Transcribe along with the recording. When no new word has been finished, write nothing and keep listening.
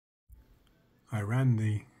I ran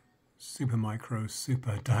the Supermicro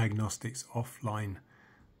Super Diagnostics offline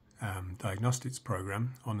diagnostics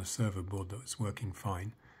program on a server board that was working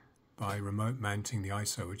fine by remote mounting the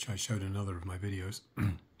ISO, which I showed in another of my videos,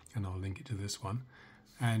 and I'll link it to this one.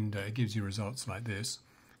 And it gives you results like this.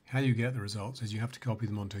 How you get the results is you have to copy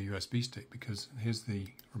them onto a USB stick, because here's the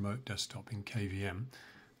remote desktop in KVM.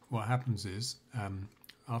 What happens is,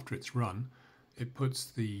 after it's run, it puts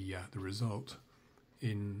the result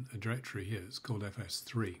in a directory here. It's called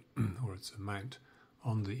FS3, or it's a mount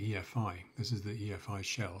on the EFI. This is the EFI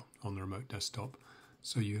shell on the remote desktop.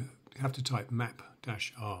 So you have to type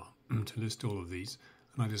map-r to list all of these.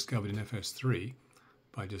 And I discovered in FS3,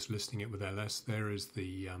 by just listing it with ls, there's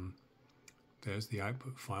the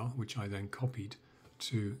output file, which I then copied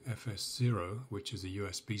to FS0, which is a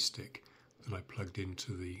USB stick that I plugged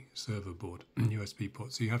into the server board USB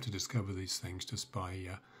port. So you have to discover these things just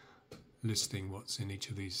by listing what's in each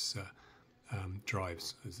of these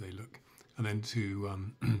drives as they look. And then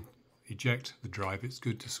to eject the drive, it's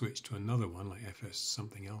good to switch to another one, like FS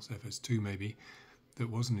something else, FS2 maybe, that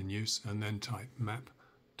wasn't in use, and then type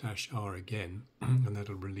map-r again, and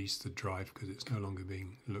that'll release the drive because it's no longer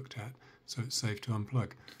being looked at, so it's safe to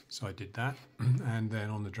unplug. So I did that, and then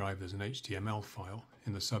on the drive there's an HTML file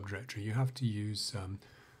in the subdirectory. You have to use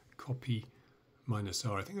copy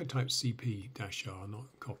 -r. I think I typed cp-r,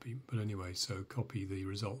 not copy, but anyway, so copy the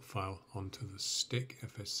result file onto the stick,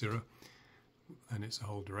 FS0, and it's a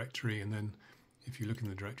whole directory. And then if you look in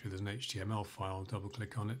the directory, there's an HTML file, double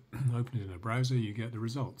click on it, open it in a browser, you get the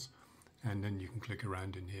results. And then you can click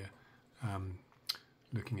around in here,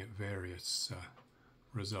 looking at various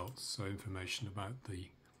results, so information about the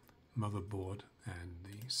motherboard and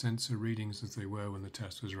the sensor readings as they were when the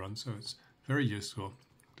test was run. So it's very useful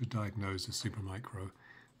to diagnose a Supermicro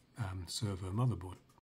server motherboard.